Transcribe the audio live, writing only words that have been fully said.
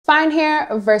Fine hair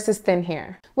versus thin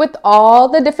hair. With all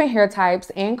the different hair types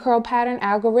and curl pattern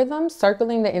algorithms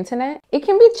circling the internet, it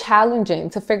can be challenging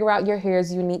to figure out your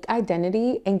hair's unique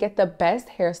identity and get the best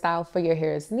hairstyle for your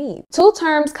hair's needs. Two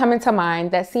terms come into mind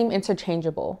that seem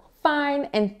interchangeable: fine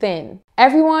and thin.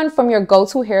 Everyone from your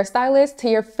go-to hairstylist to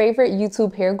your favorite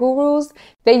YouTube hair gurus,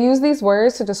 they use these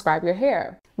words to describe your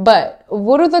hair. But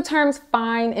what do the terms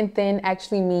fine and thin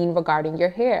actually mean regarding your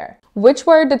hair? Which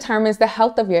word determines the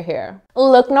health of your hair?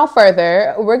 Look no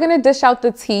further. We're gonna dish out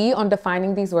the tea on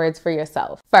defining these words for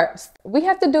yourself. First, we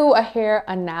have to do a hair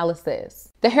analysis.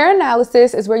 The hair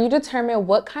analysis is where you determine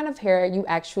what kind of hair you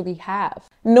actually have.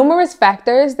 Numerous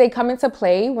factors, they come into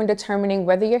play when determining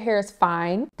whether your hair is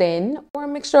fine, thin, or a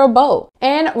mixture of both.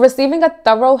 And receiving a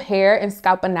thorough hair and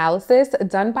scalp analysis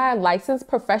done by a licensed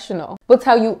professional will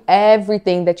tell you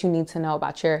everything that you need to know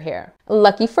about your hair.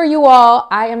 Lucky for you all,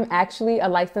 I am actually a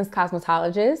licensed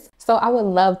cosmetologist, so I would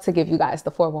love to give you guys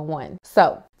the 411.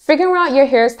 So, figuring out your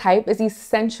hair's type is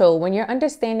essential when you're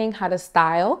understanding how to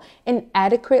style and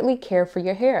adequately care for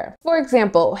your hair. For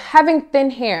example, having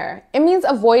thin hair, it means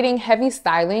avoiding heavy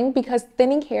styling because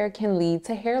thinning hair can lead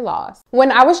to hair loss.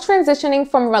 When I was transitioning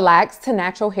from relaxed to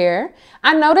natural hair,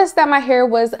 I noticed that my hair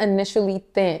was initially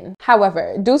thin.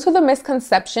 However, due to the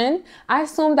misconception, I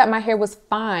assumed that my hair was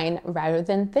fine rather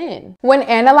than thin. When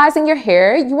analyzing your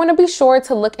hair, you want to be sure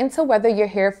to look into whether your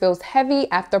hair feels heavy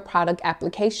after product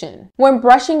application. When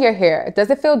brushing your hair, does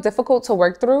it feel difficult to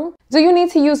work through? Do you need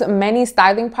to use many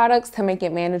styling products to make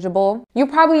it manageable? You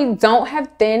probably don't have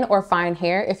thin or fine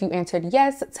hair if you answered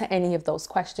yes to any of those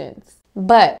questions.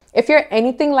 But if you're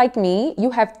anything like me,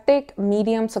 you have thick,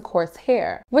 medium to coarse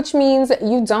hair, which means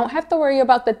you don't have to worry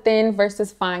about the thin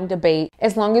versus fine debate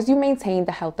as long as you maintain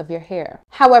the health of your hair.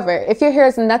 However, if your hair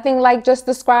is nothing like just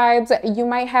described, you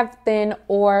might have thin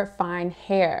or fine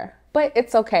hair. But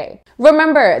it's okay.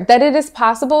 Remember that it is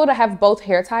possible to have both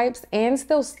hair types and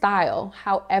still style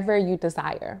however you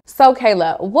desire. So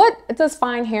Kayla, what does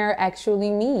fine hair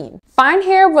actually mean? Fine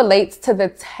hair relates to the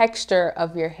texture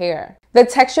of your hair. The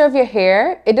texture of your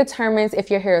hair, it determines if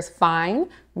your hair is fine,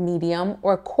 medium,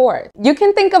 or coarse. You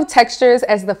can think of textures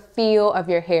as the feel of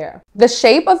your hair. The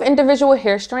shape of individual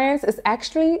hair strands is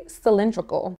actually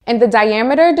cylindrical, and the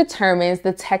diameter determines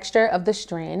the texture of the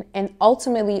strand and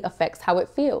ultimately affects how it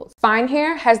feels. Fine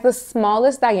hair has the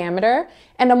smallest diameter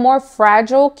and a more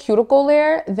fragile cuticle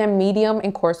layer than medium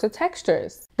and coarser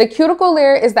textures. The cuticle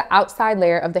layer is the outside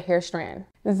layer of the hair strand.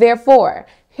 Therefore,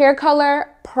 hair color,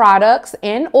 products,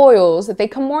 and oils, they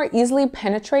can more easily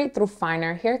penetrate through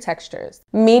finer hair textures.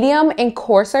 Medium and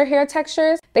coarser hair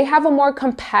textures, they have a more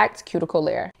compact cuticle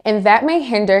layer, and that may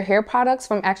hinder hair products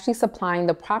from actually supplying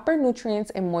the proper nutrients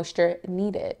and moisture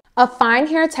needed. A fine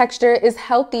hair texture is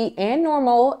healthy and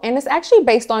normal, and is actually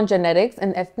based on genetics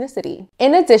and ethnicity.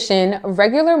 In addition,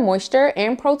 regular moisture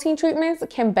and protein treatments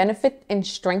can benefit and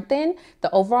strengthen the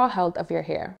overall health of your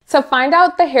hair. To find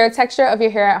out the hair texture of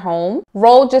your hair at home,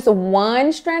 roll just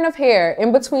one strand of hair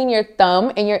in between your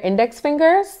thumb and your index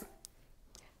fingers,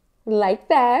 like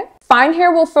that. Fine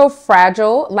hair will feel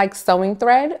fragile like sewing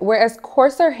thread, whereas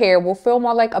coarser hair will feel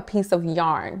more like a piece of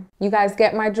yarn. You guys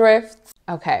get my drift?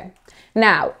 Okay.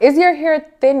 Now, is your hair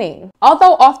thinning?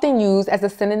 Although often used as a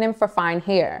synonym for fine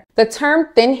hair, the term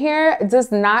thin hair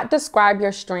does not describe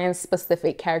your strand's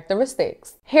specific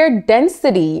characteristics. Hair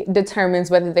density determines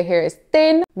whether the hair is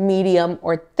thin, medium,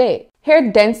 or thick.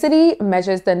 Hair density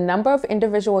measures the number of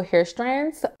individual hair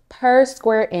strands per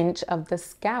square inch of the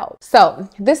scalp. So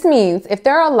this means if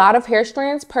there are a lot of hair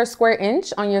strands per square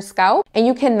inch on your scalp and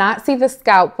you cannot see the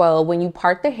scalp well when you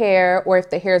part the hair, or if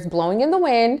the hair is blowing in the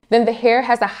wind, then the hair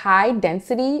has a high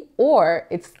density or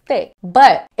it's thick.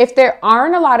 But if there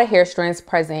aren't a lot of hair strands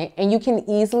present and you can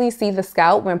easily see the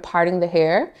scalp when parting the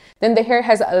hair, then the hair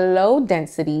has a low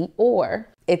density or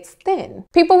it's thin.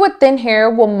 People with thin hair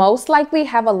will most likely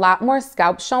have a lot more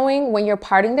scalp showing when you're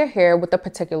parting their hair with a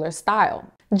particular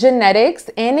style. Genetics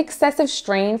and excessive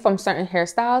strain from certain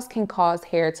hairstyles can cause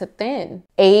hair to thin.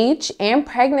 Age and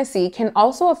pregnancy can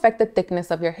also affect the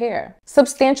thickness of your hair.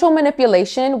 Substantial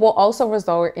manipulation will also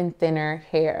result in thinner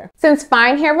hair. Since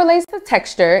fine hair relates to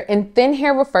texture and thin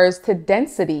hair refers to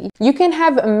density, you can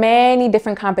have many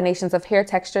different combinations of hair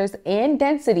textures and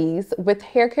densities with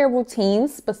hair care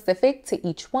routines specific to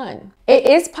each one. It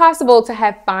is possible to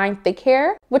have fine thick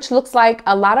hair, which looks like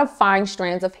a lot of fine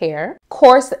strands of hair,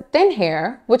 coarse thin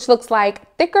hair, which looks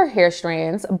like thicker hair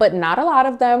strands, but not a lot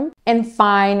of them, and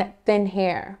fine, thin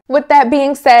hair. With that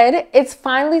being said, it's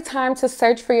finally time to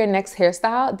search for your next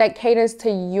hairstyle that caters to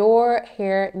your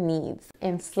hair needs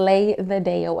and slay the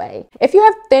day away. If you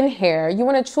have thin hair, you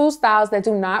want to choose styles that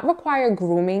do not require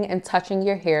grooming and touching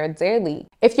your hair daily.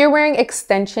 If you're wearing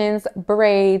extensions,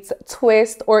 braids,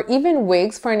 twists, or even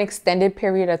wigs for an extended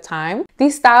period of time,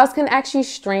 these styles can actually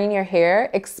strain your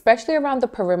hair, especially around the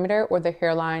perimeter or the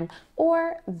hairline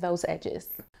or those edges.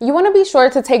 You want to be sure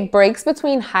to take breaks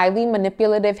between highly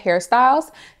manipulative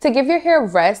hairstyles to give your hair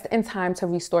rest and time to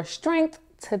restore strength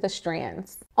to the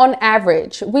strands. On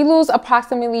average, we lose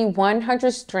approximately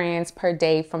 100 strands per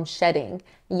day from shedding.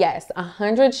 Yes,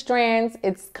 100 strands,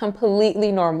 it's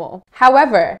completely normal.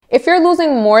 However, if you're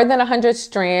losing more than 100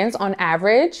 strands on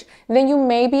average, then you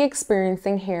may be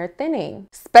experiencing hair thinning.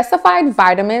 Specified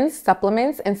vitamins,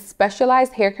 supplements, and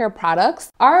specialized hair care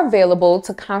products are available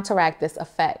to counteract this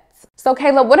effect. So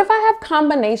Kayla, what if I have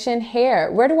combination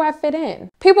hair? Where do I fit in?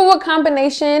 People with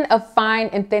combination of fine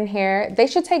and thin hair, they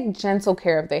should take gentle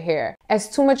care of their hair, as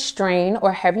too much strain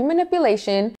or heavy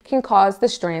manipulation can cause the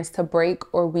strands to break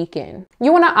or weaken.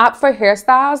 You want to opt for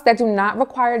hairstyles that do not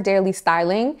require daily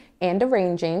styling and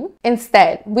arranging.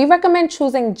 Instead, we recommend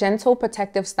choosing gentle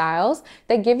protective styles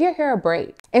that give your hair a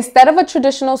break. Instead of a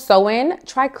traditional sew-in,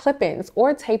 try clip-ins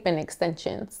or tape-in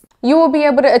extensions. You will be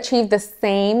able to achieve the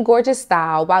same gorgeous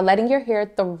style while letting your hair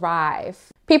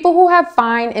thrive. People who have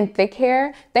fine and thick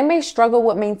hair, they may struggle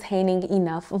with maintaining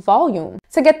enough volume.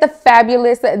 To get the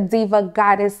fabulous diva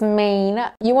goddess mane,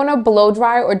 you want to blow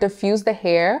dry or diffuse the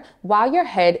hair while your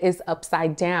head is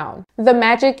upside down. The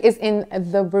magic is in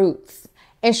the roots.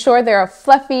 Ensure they're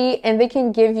fluffy and they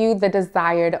can give you the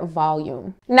desired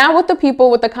volume. Now with the people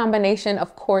with a combination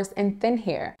of coarse and thin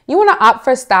hair, you want to opt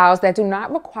for styles that do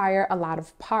not require a lot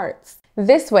of parts.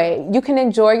 This way, you can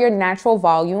enjoy your natural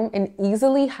volume and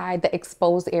easily hide the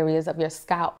exposed areas of your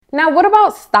scalp. Now, what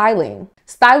about styling?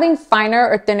 Styling finer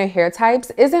or thinner hair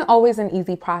types isn't always an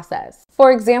easy process.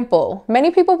 For example, many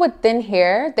people with thin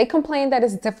hair, they complain that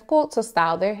it's difficult to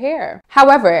style their hair.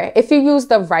 However, if you use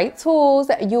the right tools,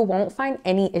 you won't find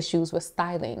any issues with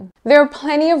styling. There are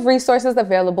plenty of resources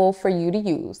available for you to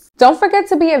use. Don't forget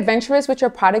to be adventurous with your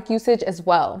product usage as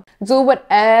well. Do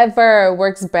whatever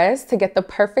works best to get the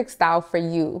perfect style for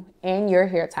you and your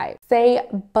hair type. Say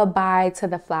bye-bye to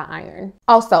the flat iron.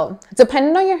 Also,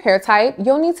 depending on your hair type,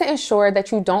 you'll need to ensure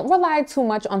that you don't rely too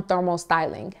much on thermal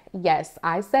styling. Yes,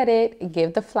 I said it,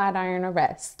 give the flat iron a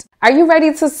rest. Are you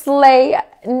ready to slay?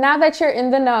 Now that you're in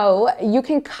the know, you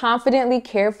can confidently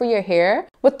care for your hair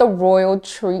with the royal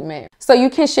treatment. So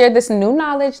you can share this new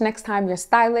knowledge next time your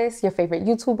stylist, your favorite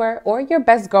YouTuber, or your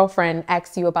best girlfriend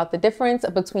asks you about the difference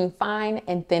between fine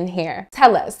and thin hair.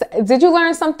 Tell us, did you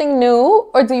learn something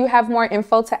new or do you have more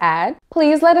info to add?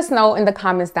 Please let us know in the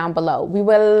comments down below. We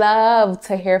would love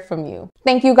to hear from you.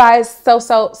 Thank you guys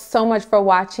so much for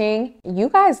watching. You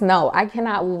guys know I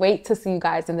cannot wait to see you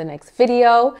guys in the next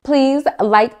video. Please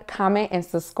like, comment, and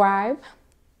subscribe.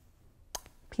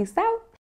 Peace out.